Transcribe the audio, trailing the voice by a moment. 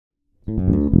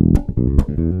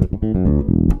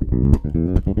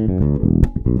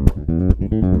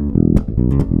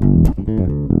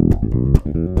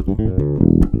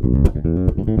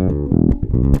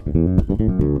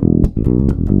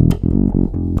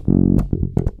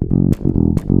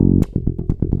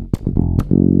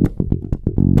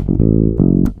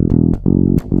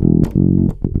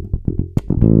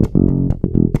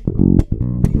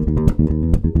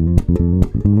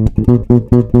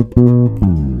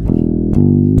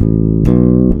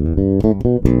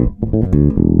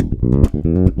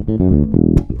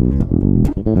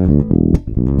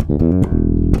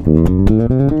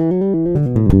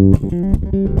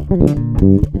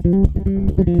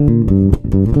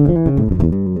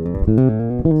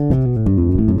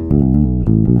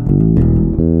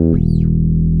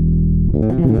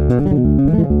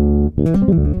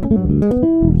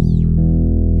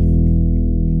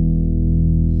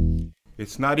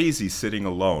It's not easy sitting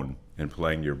alone and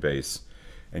playing your bass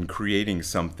and creating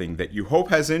something that you hope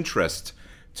has interest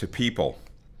to people.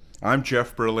 I'm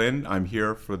Jeff Berlin. I'm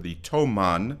here for the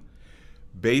Thomann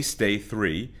BassDay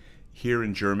III here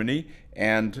in Germany,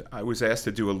 and I was asked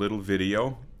to do a little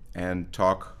video and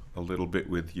talk a little bit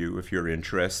with you if you're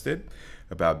interested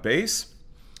about bass,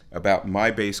 about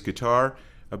my bass guitar,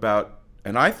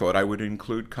 and I thought I would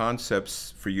include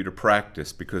concepts for you to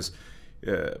practice, because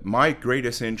my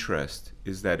greatest interest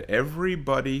is that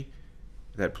everybody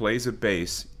that plays a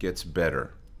bass gets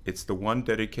better. It's the one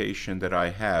dedication that I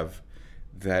have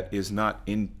that is not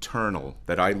internal,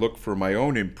 that I look for my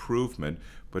own improvement,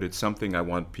 but it's something I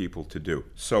want people to do.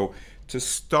 So to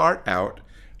start out,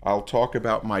 I'll talk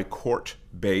about my Cort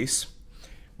bass,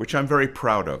 which I'm very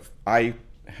proud of. I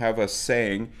have a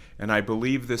saying, and I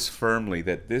believe this firmly,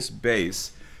 that this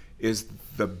bass is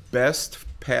the best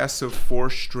passive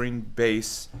 4-string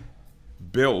bass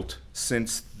built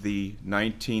since the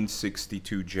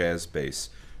 1962 jazz bass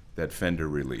that Fender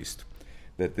released.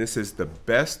 That this is the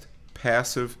best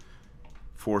passive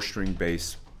 4-string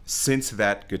bass since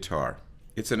that guitar.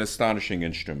 It's an astonishing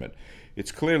instrument.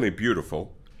 It's clearly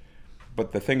beautiful,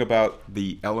 but the thing about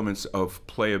the elements of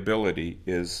playability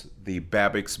is the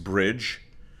Babbitt's bridge,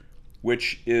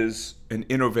 which is an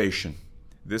innovation.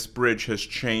 This bridge has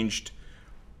changed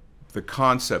the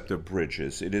concept of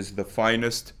bridges. It is the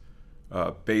finest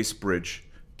bass bridge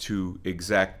to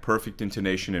exact perfect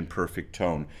intonation and perfect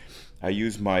tone. I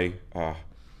use my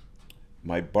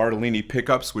my Bartolini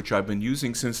pickups, which I've been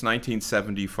using since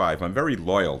 1975. I'm very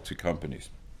loyal to companies.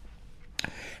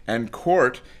 And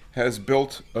Cort has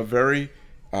built a very,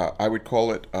 I would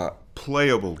call it a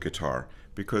playable guitar,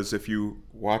 because if you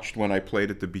watched when I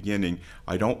played at the beginning,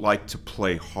 I don't like to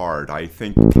play hard. I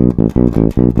think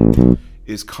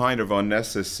is kind of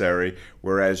unnecessary,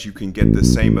 whereas you can get the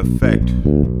same effect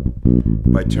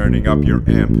by turning up your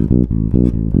amp.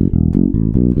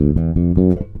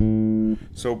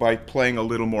 So by playing a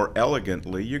little more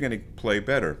elegantly, you're going to play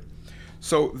better.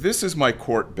 So this is my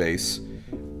Cort bass.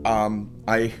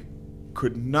 I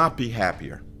could not be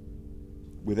happier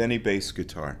with any bass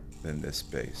guitar than this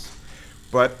bass.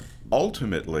 But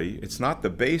ultimately, it's not the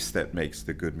bass that makes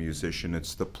the good musician,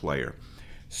 it's the player.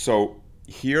 So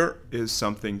here is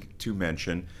something to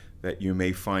mention that you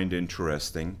may find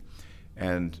interesting,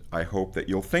 and I hope that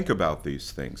you'll think about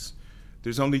these things.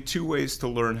 There's only 2 ways to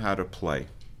learn how to play.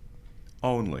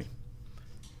 Only.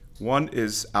 One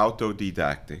is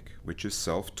autodidactic, which is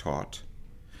self-taught,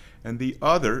 and the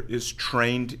other is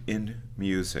trained in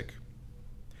music.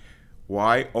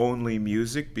 Why only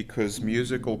music? Because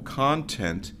musical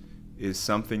content is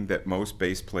something that most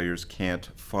bass players can't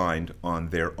find on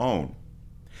their own.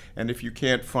 And if you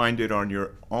can't find it on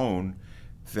your own,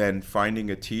 then finding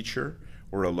a teacher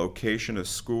or a location, a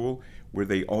school, where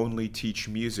they only teach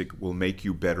music will make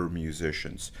you better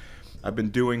musicians. I've been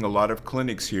doing a lot of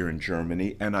clinics here in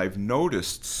Germany, and I've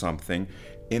noticed something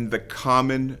in the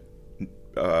common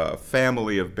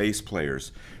family of bass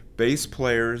players. Bass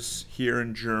players here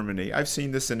in Germany, I've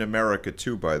seen this in America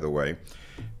too, by the way,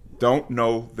 don't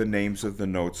know the names of the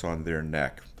notes on their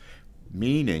neck.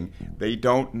 Meaning they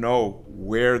don't know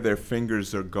where their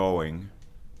fingers are going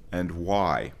and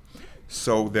why.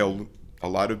 So a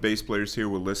lot of bass players here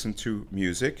will listen to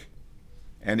music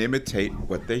and imitate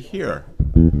what they hear.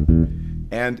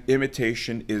 And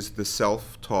imitation is the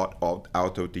self-taught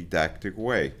autodidactic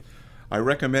way. I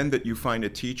recommend that you find a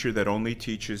teacher that only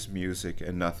teaches music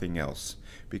and nothing else,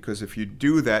 because if you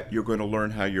do that, you're going to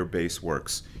learn how your bass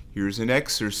works. Here's an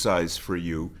exercise for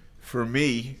you. For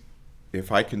me,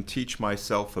 if I can teach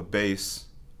myself a bass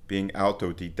being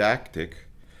autodidactic,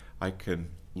 I can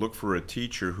look for a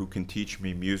teacher who can teach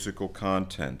me musical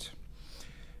content.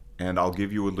 and I'll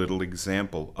give you a little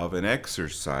example of an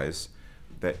exercise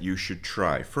that you should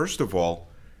try. First of all,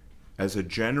 as a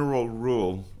general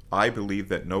rule, I believe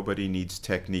that nobody needs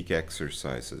technique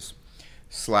exercises.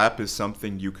 Slap is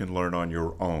something you can learn on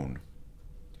your own.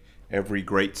 Every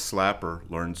great slapper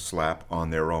learned slap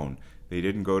on their own. They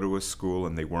didn't go to a school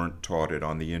and they weren't taught it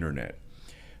on the internet.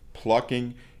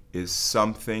 Plucking is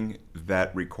something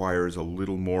that requires a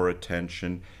little more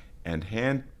attention, and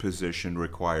hand position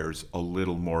requires a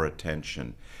little more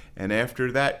attention. And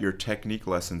after that, your technique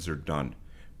lessons are done,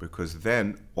 because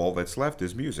then all that's left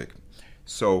is music.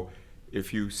 So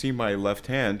if you see my left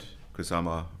hand, because I'm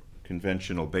a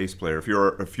conventional bass player, if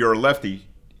you're a lefty,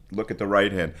 look at the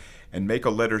right hand and make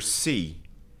a letter C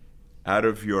out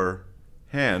of your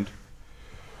hand,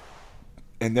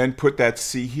 and then put that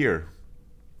C here.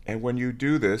 And when you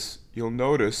do this, you'll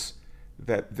notice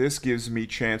that this gives me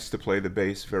chance to play the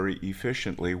bass very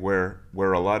efficiently, where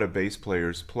a lot of bass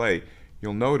players play.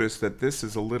 You'll notice that this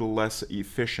is a little less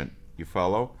efficient. You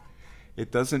follow?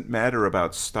 It doesn't matter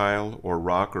about style or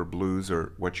rock or blues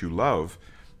or what you love.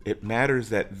 It matters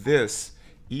that this,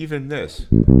 even this,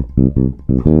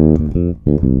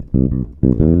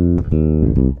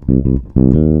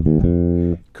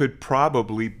 could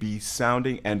probably be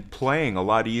sounding and playing a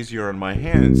lot easier on my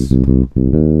hands.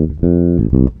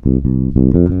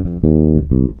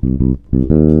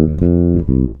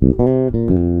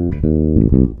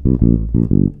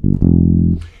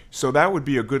 So that would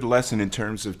be a good lesson in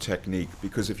terms of technique,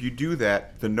 because if you do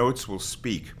that, the notes will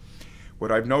speak.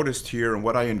 What I've noticed here, and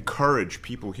what I encourage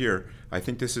people here, I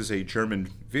think this is a German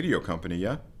video company,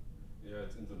 yeah? Yeah,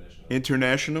 it's international.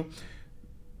 International?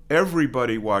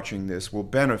 Everybody watching this will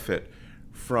benefit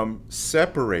from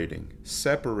separating,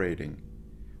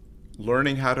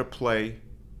 learning how to play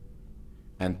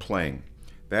and playing.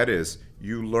 That is,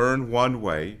 you learn one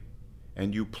way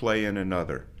and you play in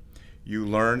another. You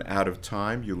learn out of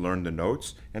time, you learn the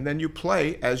notes, and then you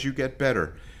play as you get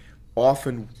better.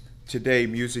 Often today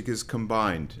music is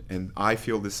combined, and I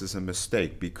feel this is a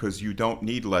mistake, because you don't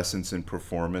need lessons in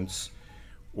performance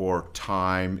or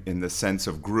time in the sense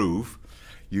of groove.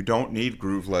 You don't need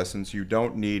groove lessons. You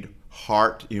don't need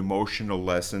heart emotional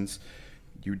lessons.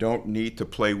 You don't need to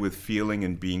play with feeling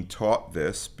and being taught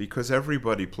this, because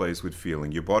everybody plays with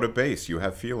feeling. You bought a bass, you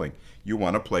have feeling. You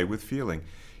want to play with feeling.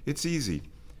 It's easy.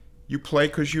 You play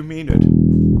because you mean it.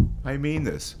 I mean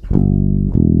this.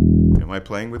 Am I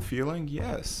playing with feeling?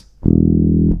 Yes.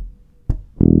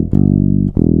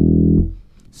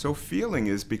 So feeling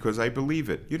is because I believe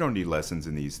it. You don't need lessons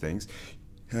in these things.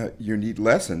 You need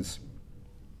lessons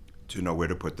to know where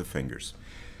to put the fingers.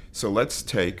 So let's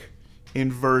take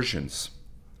inversions.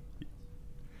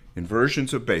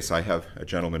 Inversions of bass. I have a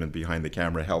gentleman behind the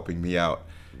camera helping me out,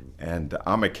 and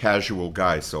I'm a casual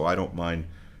guy, so I don't mind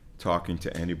talking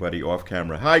to anybody off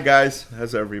camera. Hi guys,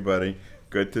 how's everybody?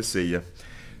 Good to see you.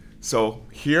 So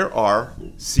here are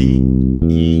C,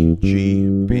 E, G,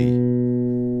 B.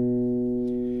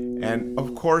 And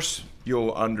of course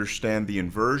you'll understand the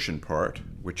inversion part,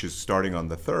 which is starting on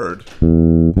the third,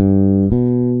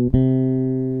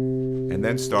 and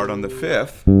then start on the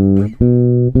fifth, and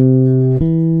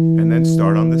then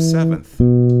start on the seventh.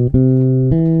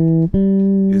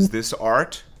 Is this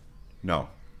art? No.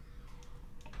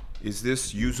 Is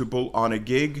this usable on a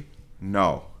gig?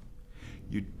 No.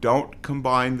 You don't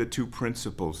combine the two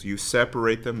principles. You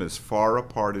separate them as far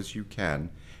apart as you can,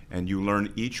 and you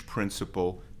learn each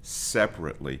principle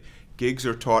separately. Gigs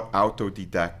are taught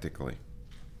autodidactically.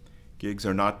 Gigs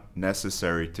are not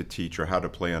necessary to teach, or how to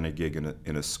play on a gig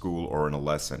in a school or in a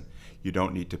lesson. You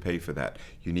don't need to pay for that.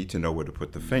 You need to know where to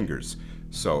put the fingers.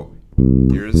 So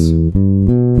here's,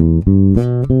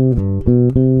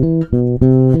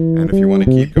 and if you want to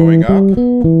keep going up,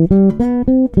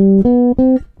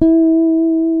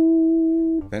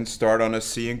 then start on a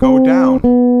C and go down.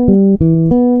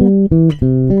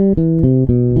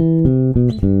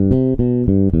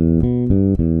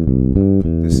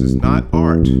 This is not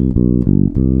art.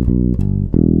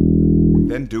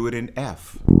 Then do it in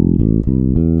F.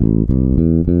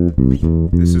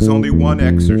 This is only one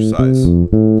exercise.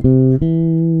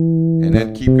 And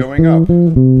then keep going up.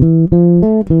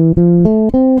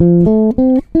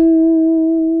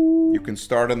 You can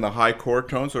start on the high chord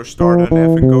tones or start on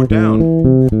F and go down.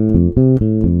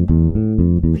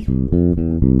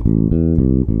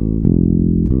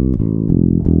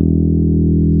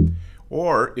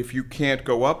 Or if you can't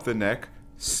go up the neck,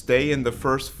 stay in the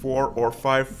first 4 or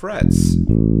 5 frets.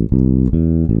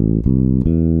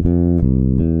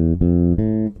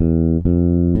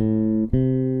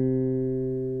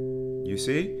 You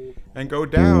see? And go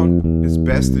down as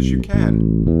best as you can.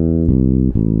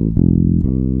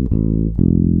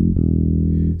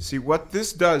 See, what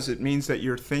this does, it means that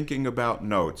you're thinking about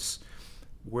notes.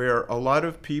 Where a lot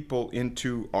of people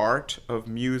into art of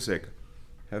music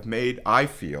have made, I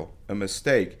feel, a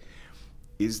mistake,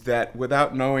 is that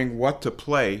without knowing what to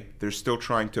play, they're still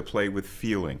trying to play with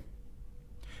feeling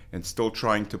and still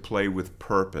trying to play with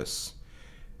purpose.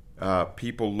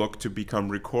 People look to become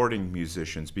recording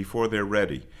musicians before they're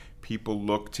ready. People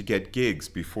look to get gigs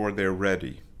before they're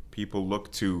ready. People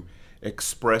look to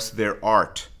express their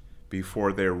art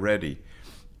before they're ready.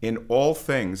 In all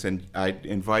things, and I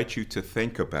invite you to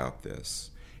think about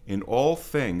this, in all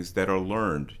things that are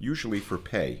learned, usually for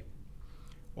pay,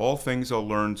 all things are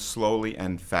learned slowly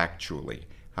and factually.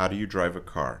 How do you drive a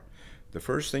car? The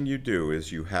first thing you do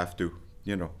is you have to,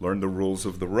 learn the rules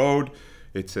of the road.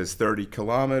 It says 30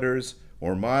 kilometers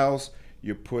or miles.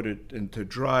 You put it into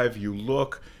drive, you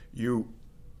look, you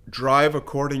drive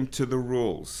according to the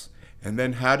rules. And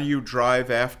then how do you drive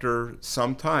after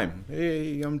some time?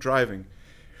 Hey, I'm driving.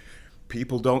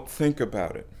 People don't think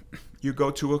about it. You go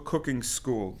to a cooking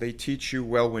school. They teach you,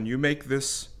 well, when you make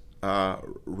this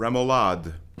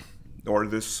remoulade or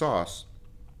this sauce,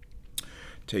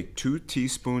 take 2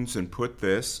 teaspoons and put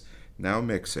this, now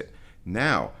mix it.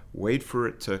 Now, wait for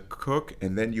it to cook,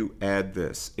 and then you add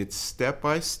this. It's step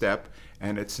by step,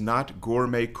 and it's not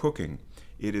gourmet cooking.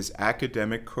 It is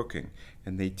academic cooking,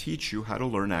 and they teach you how to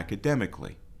learn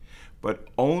academically. But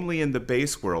only in the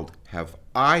bass world have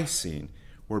I seen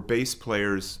where bass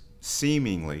players,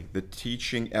 seemingly, the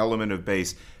teaching element of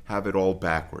bass, have it all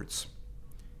backwards.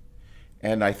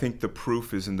 And I think the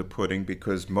proof is in the pudding,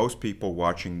 because most people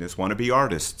watching this want to be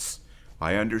artists.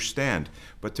 I understand.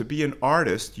 But to be an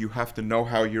artist, you have to know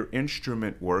how your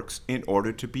instrument works in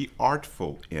order to be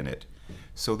artful in it.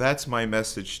 So that's my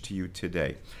message to you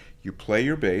today. You play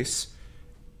your bass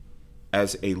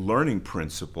as a learning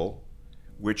principle,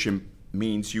 which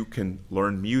means you can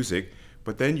learn music,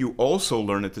 but then you also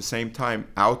learn at the same time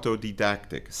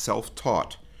autodidactic,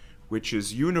 self-taught, which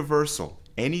is universal.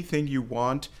 Anything you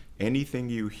want, anything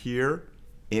you hear,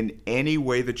 in any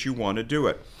way that you want to do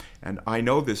it. And I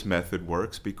know this method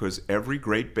works because every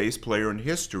great bass player in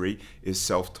history is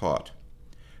self-taught.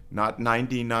 Not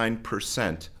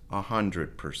 99%,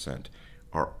 100%,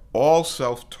 are all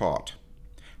self-taught.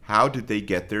 How did they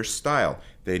get their style?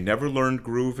 They never learned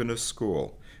groove in a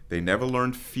school. They never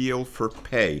learned feel for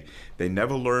pay. They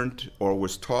never learned or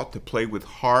was taught to play with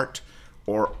heart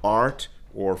or art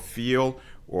or feel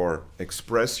or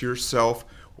express yourself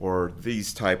or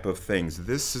these type of things.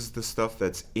 This is the stuff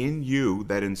that's in you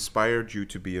that inspired you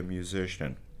to be a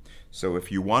musician. So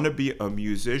if you want to be a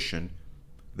musician,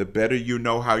 the better you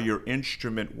know how your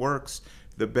instrument works,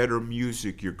 the better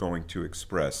music you're going to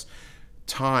express.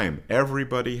 Time.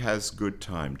 Everybody has good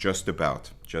time, just about.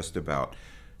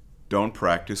 Don't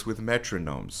practice with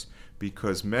metronomes,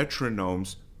 because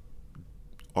metronomes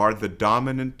are the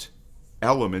dominant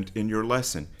element in your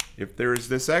lesson. If there is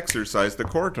this exercise, the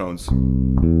chord tones,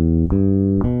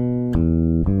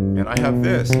 and I have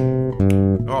this,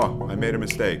 oh, I made a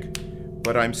mistake,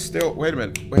 but I'm still, wait a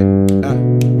minute, wait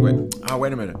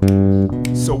a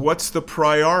minute. So what's the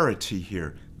priority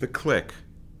here? The click.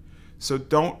 So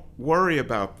don't worry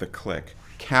about the click.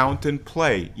 Count and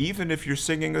play, even if you're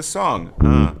singing a song.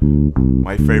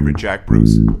 My favorite Jack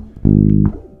Bruce.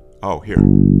 Oh, here,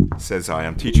 says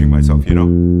I'm teaching myself,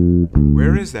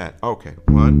 Where is that? Okay,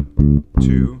 1,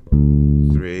 2,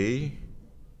 3,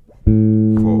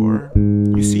 4.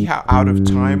 You see how out of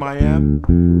time I am?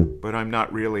 But I'm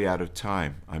not really out of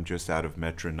time. I'm just out of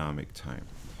metronomic time.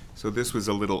 So this was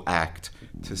a little act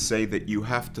to say that you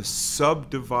have to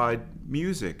subdivide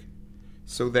music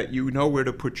so that you know where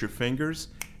to put your fingers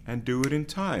and do it in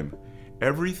time.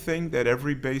 Everything that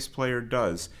every bass player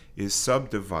does is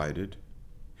subdivided,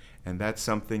 and that's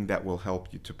something that will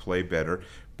help you to play better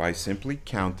by simply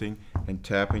counting and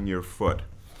tapping your foot.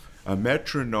 A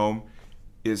metronome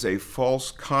is a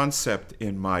false concept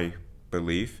in my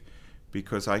belief,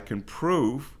 because I can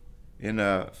prove in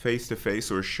a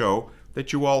face-to-face or show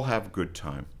that you all have good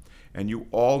time. And you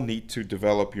all need to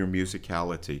develop your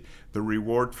musicality. The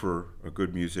reward for a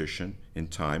good musician in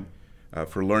time,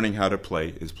 for learning how to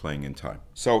play, is playing in time.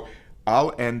 So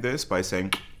I'll end this by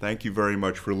saying thank you very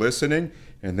much for listening,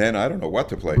 and then I don't know what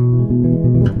to play.